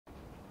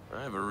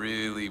I have a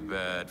really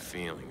bad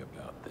feeling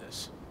about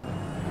this.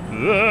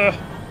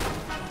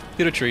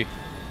 Hit a tree.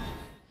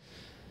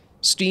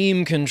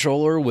 Steam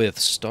controller with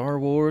Star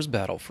Wars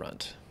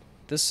Battlefront.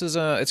 This is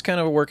it's kind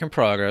of a work in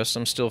progress.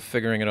 I'm still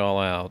figuring it all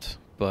out,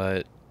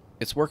 but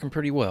it's working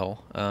pretty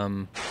well.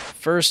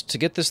 First, to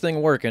get this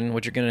thing working,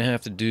 what you're going to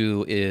have to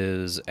do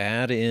is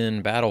add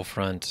in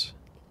Battlefront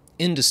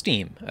into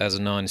Steam as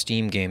a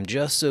non-Steam game,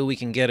 just so we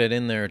can get it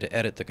in there to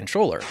edit the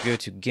controller. Go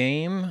to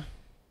Game,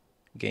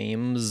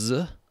 Games,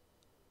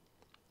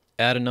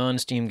 add a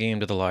non-Steam game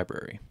to the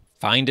library.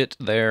 Find it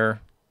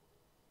there,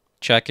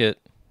 check it,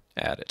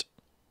 add it.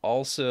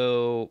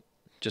 Also,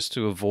 just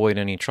to avoid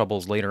any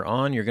troubles later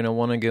on, you're going to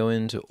want to go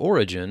into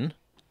Origin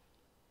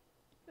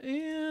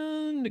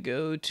and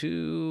go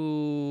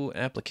to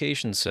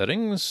Application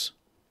Settings,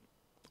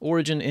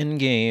 Origin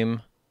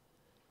in-game,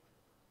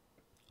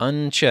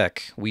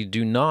 uncheck. We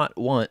do not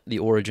want the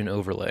Origin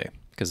overlay,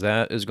 because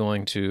that is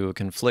going to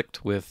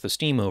conflict with the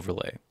Steam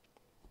overlay.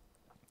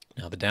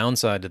 Now, the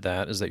downside to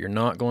that is that you're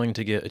not going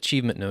to get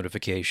achievement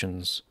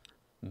notifications.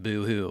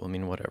 Boo-hoo. I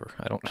mean, whatever.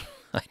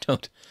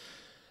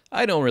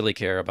 I don't really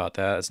care about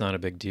that. It's not a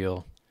big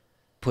deal.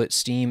 Put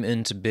Steam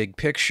into big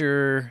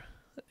picture,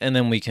 and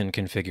then we can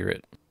configure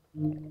it.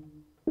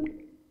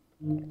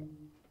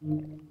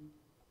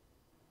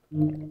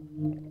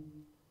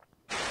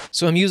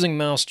 So I'm using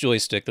mouse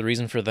joystick. The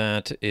reason for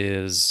that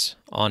is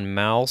on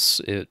mouse,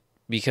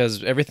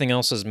 because everything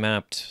else is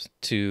mapped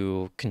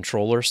to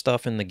controller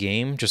stuff in the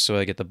game, just so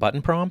I get the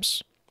button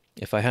prompts.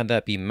 If I had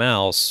that be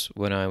mouse,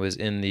 when I was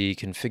in the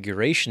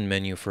configuration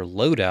menu for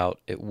loadout,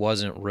 it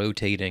wasn't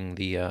rotating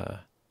the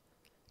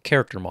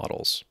character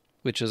models,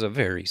 which is a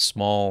very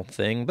small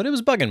thing, but it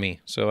was bugging me,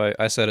 so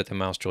I set it to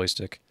mouse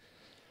joystick.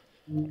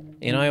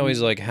 And I always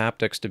like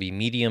haptics to be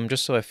medium,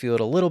 just so I feel it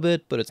a little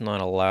bit, but it's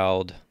not a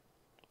loud,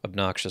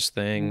 obnoxious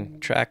thing.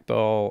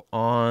 Trackball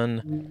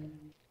on.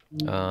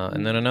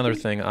 And then another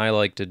thing I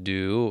like to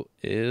do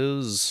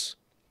is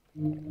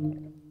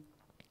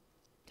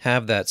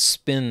have that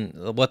spin.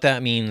 What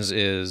that means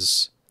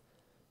is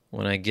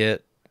when I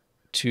get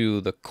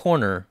to the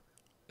corner,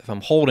 if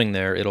I'm holding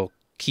there, it'll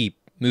keep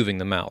moving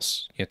the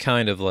mouse. You know,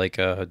 kind of like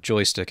a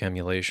joystick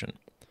emulation.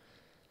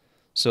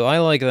 So I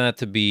like that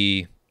to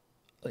be,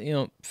 you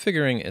know,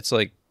 figuring it's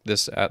like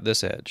this at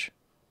this edge.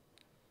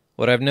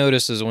 What I've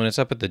noticed is when it's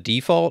up at the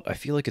default, I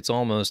feel like it's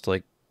almost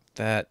like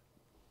that.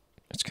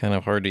 It's kind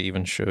of hard to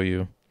even show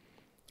you.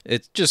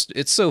 It's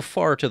so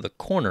far to the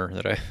corner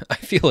that I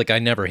feel like I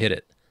never hit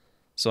it.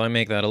 So I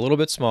make that a little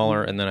bit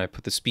smaller, and then I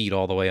put the speed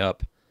all the way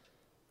up,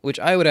 which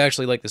I would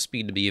actually like the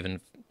speed to be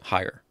even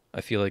higher. I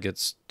feel like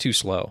it's too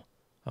slow.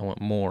 I want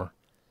more.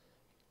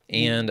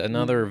 And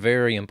another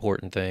very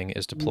important thing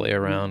is to play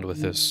around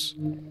with this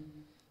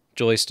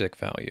joystick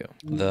value.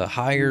 The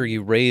higher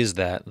you raise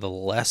that, the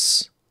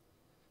less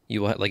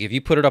you want. Like if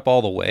you put it up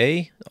all the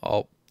way,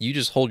 you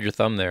just hold your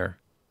thumb there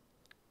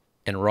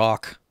and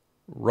rock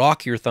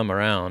your thumb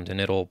around, and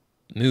it'll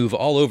move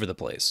all over the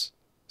place.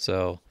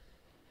 So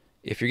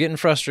if you're getting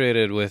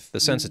frustrated with the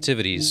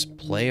sensitivities,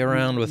 play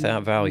around with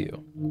that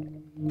value.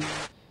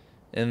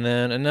 And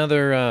then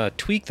another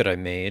tweak that I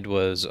made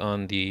was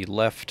on the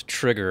left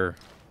trigger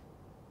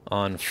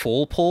on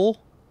full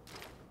pull.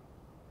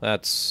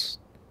 That's,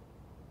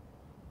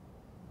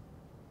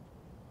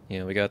 you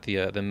know, we got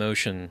the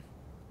motion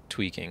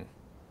tweaking.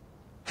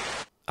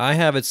 I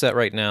have it set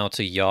right now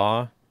to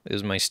yaw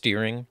is my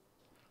steering.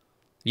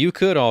 You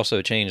could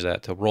also change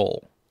that to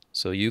roll.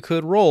 So you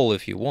could roll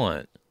if you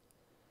want.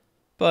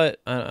 But,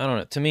 I don't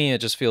know, to me it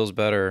just feels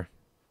better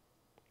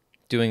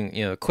doing,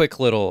 you know, quick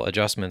little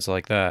adjustments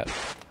like that.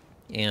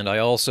 And I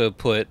also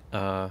put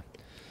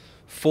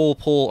full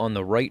pull on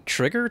the right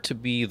trigger to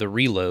be the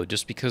reload,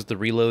 just because the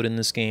reload in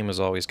this game is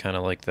always kind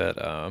of like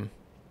that,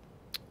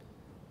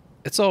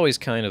 it's always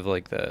kind of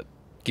like that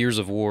Gears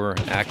of War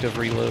active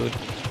reload.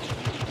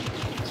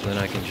 So then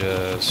I can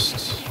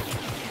just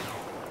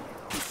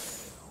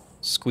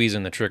squeeze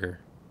in the trigger,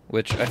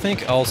 which I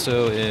think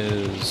also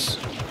is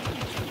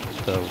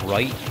the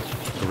right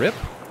grip.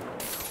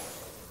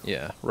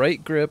 Yeah,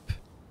 right grip.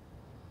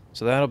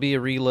 So that'll be a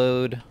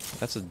reload.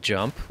 That's a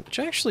jump, which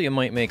actually it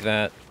might make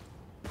that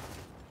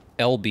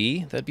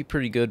LB. That'd be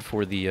pretty good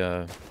for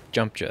the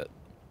jump jet.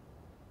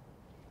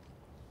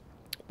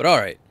 But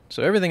alright,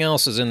 so everything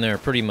else is in there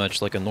pretty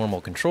much like a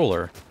normal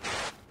controller.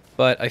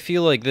 But I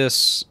feel like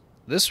this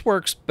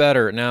works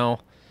better. Now,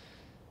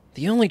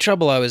 the only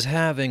trouble I was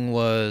having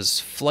was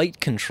flight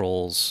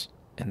controls,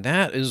 and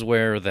that is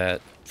where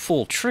that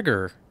full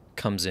trigger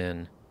comes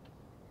in,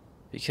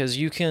 because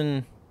you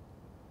can,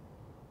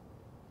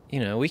 you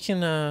know, we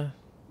can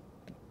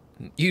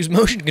use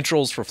motion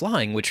controls for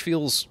flying, which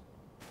feels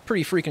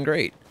pretty freaking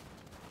great.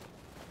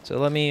 So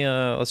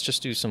let's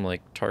just do some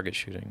like target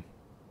shooting.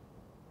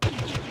 You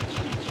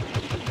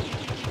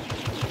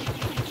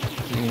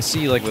can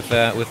see like with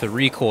the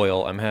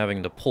recoil, I'm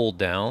having to pull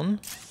down,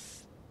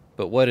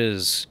 but what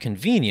is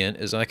convenient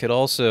is I could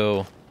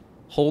also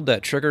hold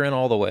that trigger in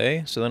all the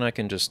way, so then I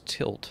can just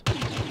tilt.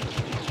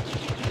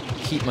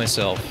 Keep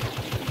myself,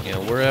 you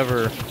know,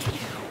 wherever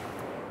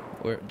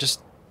where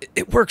just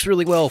it works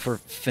really well for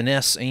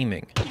finesse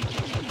aiming.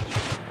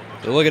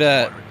 So look at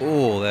that.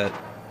 Oh, that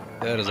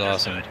is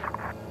awesome.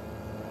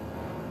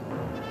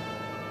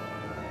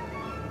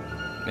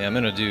 Yeah, I'm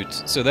gonna do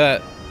so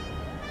that.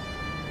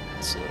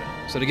 Slow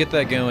down. So to get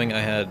that going, I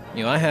had,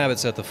 you know, I have it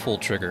set to full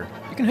trigger.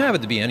 You can have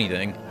it to be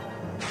anything.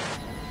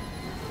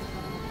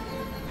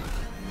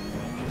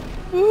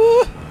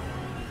 Woo!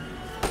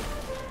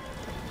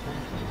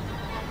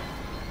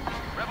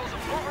 Rebels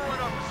have overrun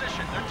our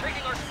position. They're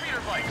taking our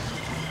speeder bikes.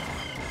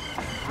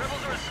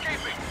 Rebels are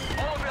escaping.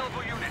 All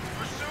available units,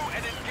 pursue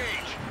and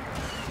engage.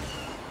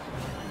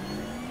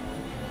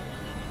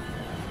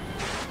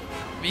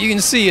 You can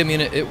see, I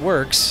mean, it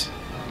works.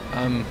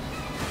 I'm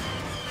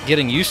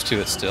getting used to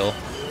it still.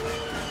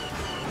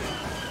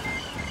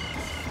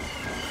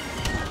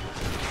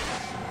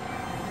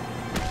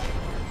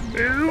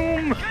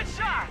 Boom! Good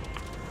shot.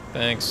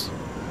 Thanks.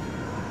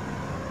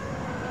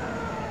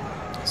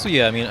 So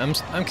yeah, I mean, I'm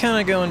kind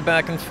of going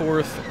back and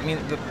forth. I mean,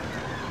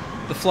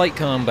 the flight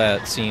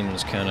combat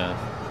seems kind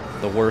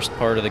of the worst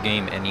part of the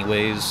game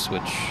anyways,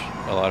 which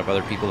a lot of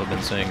other people have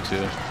been saying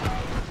too.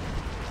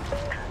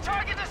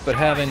 But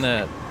having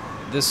that,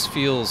 this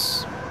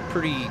feels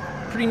pretty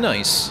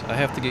nice. I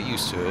have to get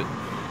used to it.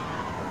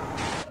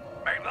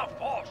 May the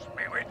force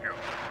be with you.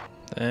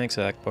 Thanks,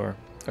 Akbar.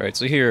 All right,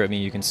 so here, I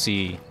mean, you can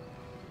see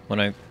when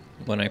I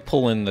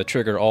pull in the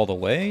trigger all the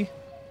way,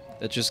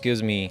 it just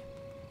gives me,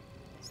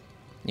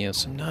 you know,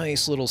 some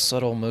nice little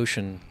subtle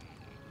motion.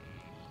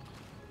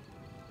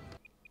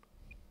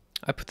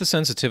 I put the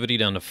sensitivity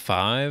down to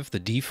 5. The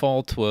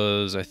default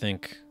was, I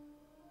think,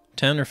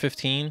 10 or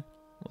 15.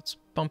 Let's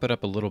bump it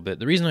up a little bit.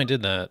 The reason I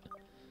did that Be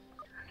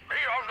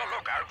on the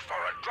lookout for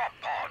a drop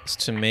pod. is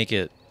to make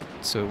it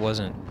so it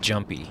wasn't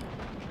jumpy.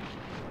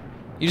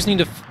 You just need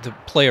to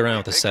play around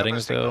with the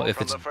settings, though.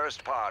 If it's the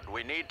first pod,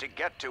 we need to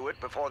get to it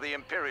before the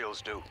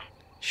Imperials do.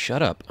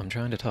 Shut up! I'm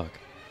trying to talk.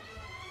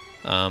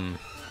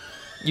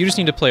 You just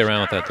need to play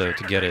around with that though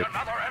to get it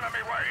Another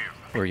enemy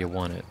wave. where you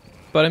want it.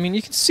 But I mean,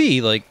 you can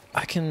see, like,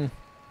 I can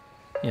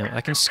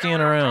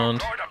scan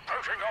around, Droid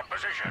approaching our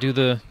position. do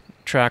the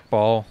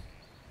trackball.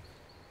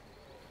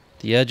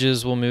 The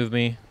edges will move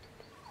me.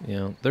 You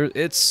know,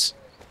 it's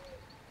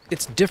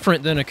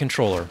different than a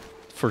controller,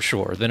 for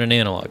sure, than an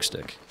analog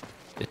stick.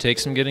 It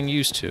takes some getting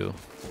used to.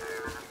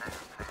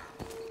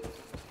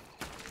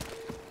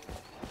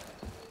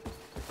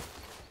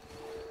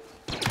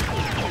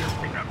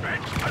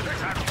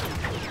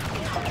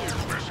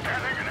 We're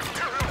scanning an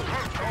Imperial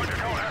code droid in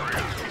your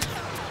area.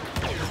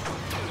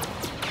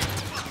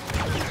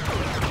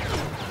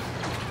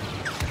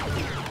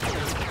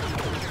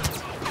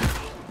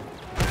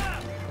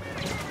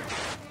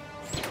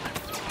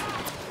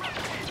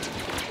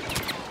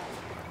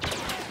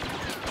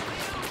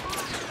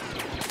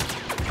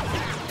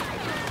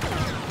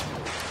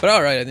 But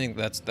all right, I think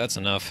that's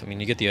enough. I mean,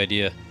 you get the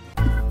idea.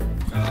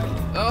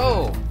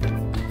 Oh!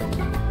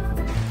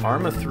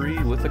 Arma 3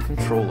 with a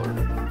controller.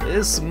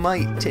 This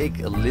might take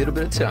a little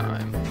bit of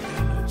time.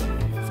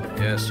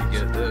 Yes, you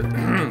get the...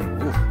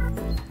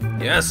 Ooh.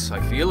 Yes,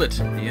 I feel it.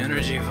 The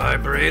energy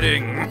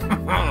vibrating.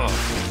 Oh,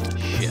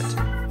 shit.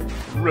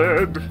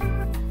 Red,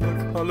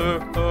 the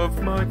color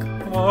of my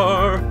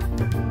car.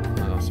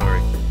 Oh,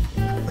 sorry.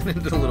 I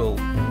did a little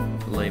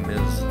Les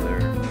Mis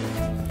there.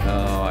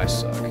 Oh, I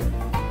suck.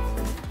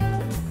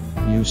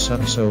 You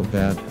suck so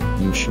bad,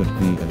 you should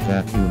be a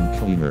vacuum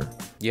cleaner.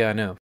 Yeah, I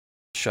know.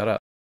 Shut up.